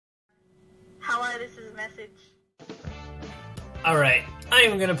Ella, this is a message. Alright, I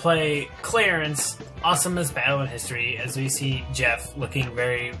am gonna play Clarence, Awesomest battle in history, as we see Jeff looking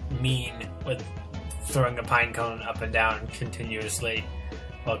very mean with throwing a pine cone up and down continuously,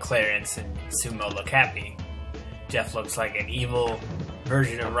 while Clarence and Sumo look happy. Jeff looks like an evil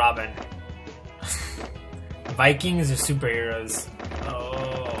version of Robin. Vikings or superheroes?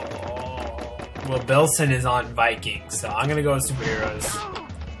 Oh, well, Belson is on Vikings, so I'm gonna go with superheroes.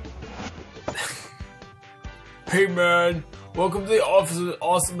 Hey man, welcome to the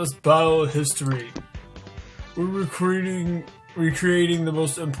Awesomest battle in history. We're recreating the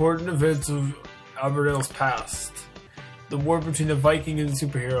most important events of Aberdale's past. The war between the Vikings and the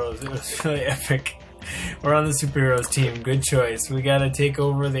superheroes. It was really epic. We're on the superheroes team. Good choice. We gotta take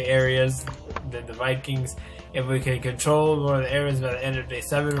over the areas, the Vikings. If we can control more of the areas by the end of day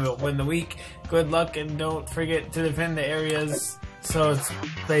 7, we'll win the week. Good luck, and don't forget to defend the areas. So it's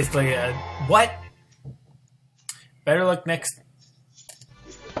basically a... What? Better luck next...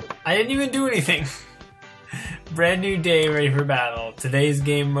 I didn't even do anything. Brand new day, ready for battle. Today's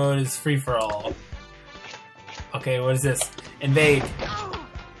game mode is free-for-all. Okay, what is this? Invade.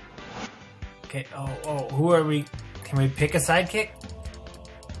 Okay, oh, who are we? Can we pick a sidekick?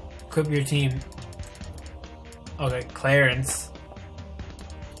 Equip your team. Okay, Clarence.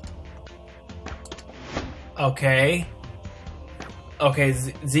 Okay. Okay,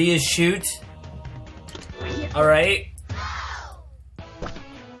 Z is shoot. Alright.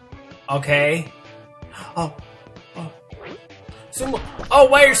 Okay. Oh. Sumo. Oh,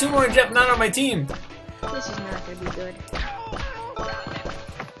 why are Sumo and Jeff not on my team? This is not gonna be good.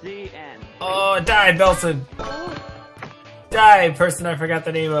 The end. Oh, die, Belson. Die, person I forgot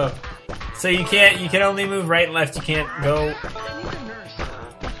the name of. So you can only move right and left, you can't go.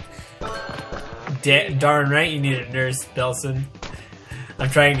 Darn right you need a nurse, Belson. I'm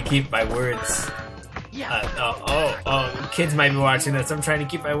trying to keep my words. Kids might be watching this. I'm trying to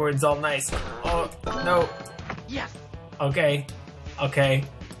keep my words all nice. Oh, no. Yes. Okay. I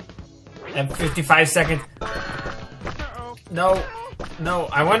have 55 seconds. No.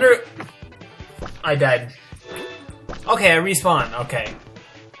 I wonder... I died. Okay, I respawn. Okay.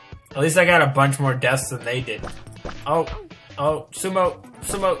 At least I got a bunch more deaths than they did. Oh, Sumo.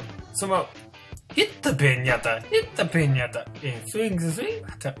 Hit the piñata.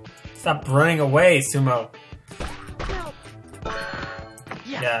 Stop running away, Sumo.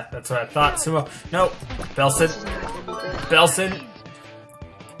 Yeah, that's what I thought. Sumo. No. Belson.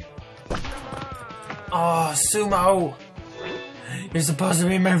 Oh, Sumo. You're supposed to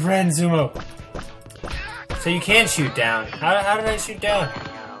be my friend, Sumo. So you can't shoot down. How did I shoot down?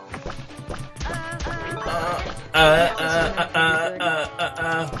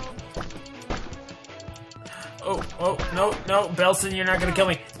 Oh, no, Belson, you're not gonna kill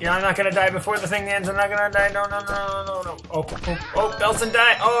me. I'm not gonna die before the thing ends. I'm not gonna die. No. Oh, Belson,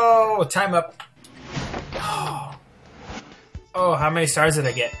 die. Oh, time up. Oh, how many stars did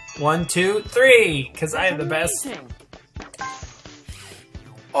I get? 1, 2, 3, because I am the best.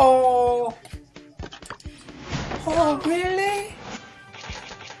 Oh, really?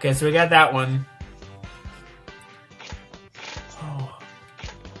 Okay, so we got that one.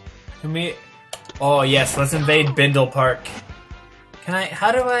 Oh, yes, let's invade Bindle Park.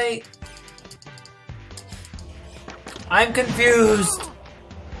 How do I... I'm confused.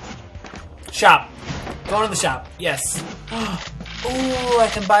 Shop. Going to the shop, yes. Ooh, I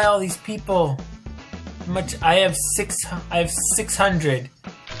can buy all these people. How much? I have 600.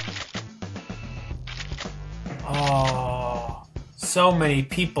 Oh, so many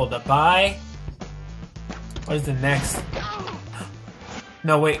people to buy. What is the next?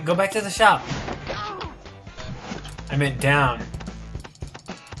 No, wait, go back to the shop. I meant down.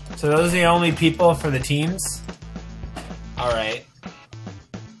 So those are the only people for the teams? Alright.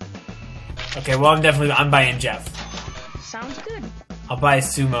 Okay, well I'm buying Jeff. Sounds good. I'll buy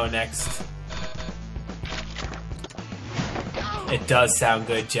Sumo next. It does sound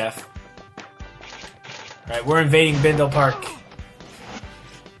good, Jeff. Alright, we're invading Bindle Park.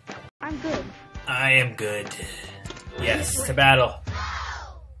 I'm good. I am good. Yes, to battle.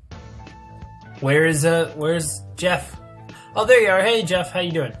 Where's Jeff? Oh, there you are. Hey, Jeff, how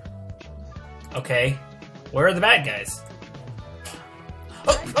you doing? Okay. Where are the bad guys?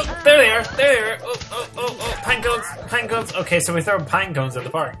 Oh, there they are. Oh, pine cones. Okay, so we throw pine cones at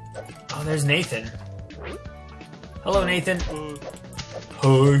the park. Oh, there's Nathan. Hello, Nathan.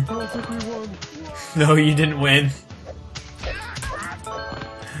 Hi. No, you didn't win.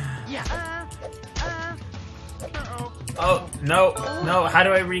 Oh, no. How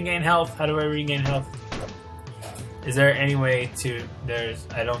do I regain health? Is there any way to...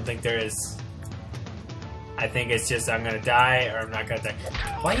 I don't think there is. I think it's just I'm gonna die or I'm not gonna die.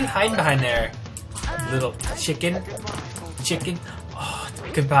 Why are you hiding behind there? Little chicken? Chicken? Oh,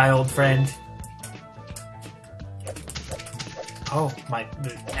 goodbye, old friend. Oh,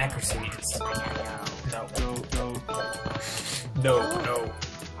 the accuracy is... No. No.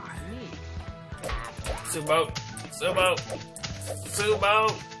 Sumo!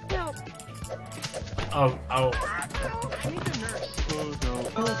 Oh.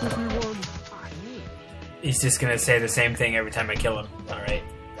 He's just gonna say the same thing every time I kill him. Alright.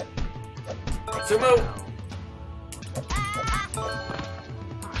 Sumo!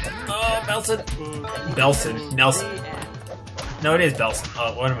 Oh, Nelson. No, it is Belson.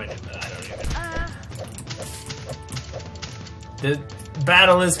 Oh, what am I doing? I don't even... The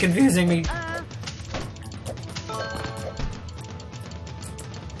battle is confusing me.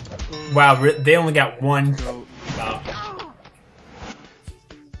 Wow, they only got one. Wow.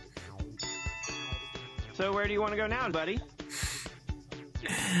 So where do you want to go now, buddy?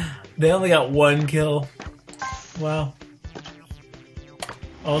 They only got one kill. Wow.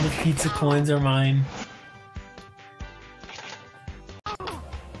 All the pizza coins are mine.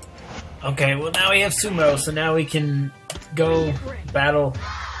 Okay, well now we have Sumo, so now we can go battle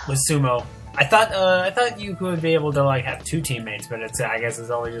with Sumo. I thought you could be able to like have two teammates, but I guess it's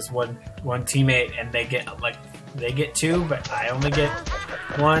only just one teammate, and they get two, but I only get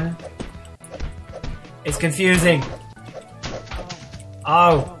one. It's confusing.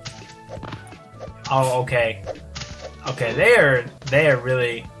 Oh, okay. They are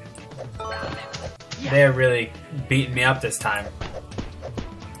really beating me up this time.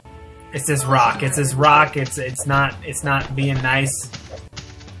 It's this rock. It's not being nice.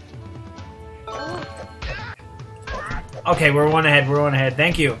 Okay, we're one ahead.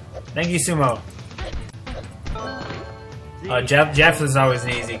 Thank you, Sumo. Jeff is always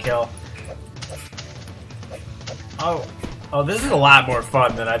an easy kill. Oh, this is a lot more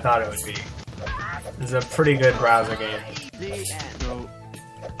fun than I thought it would be. This is a pretty good browser game.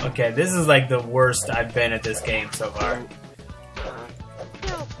 Okay, this is like the worst I've been at this game so far.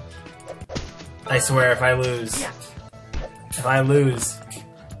 I swear, if I lose,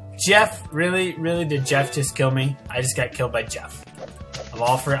 Jeff, really, did Jeff just kill me? I just got killed by Jeff. Of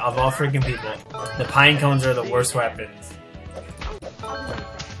all freaking people, the pine cones are the worst weapons.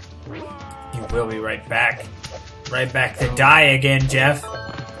 You will be right back to die again, Jeff.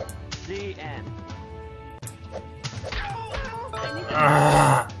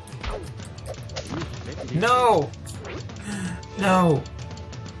 No.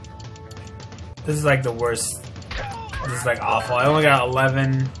 This is like the worst. This is like awful. I only got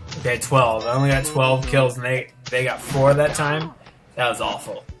 11. Okay, 12. I only got 12 kills, and they got 4 that time. That was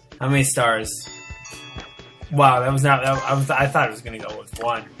awful. How many stars? Wow, that was not. I thought it was gonna go with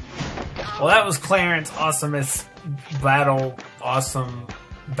 1. Well, that was Clarence Awesomest awesome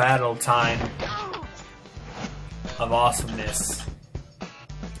battle time of awesomeness.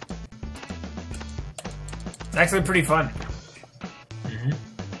 It's actually pretty fun.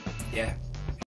 Yeah.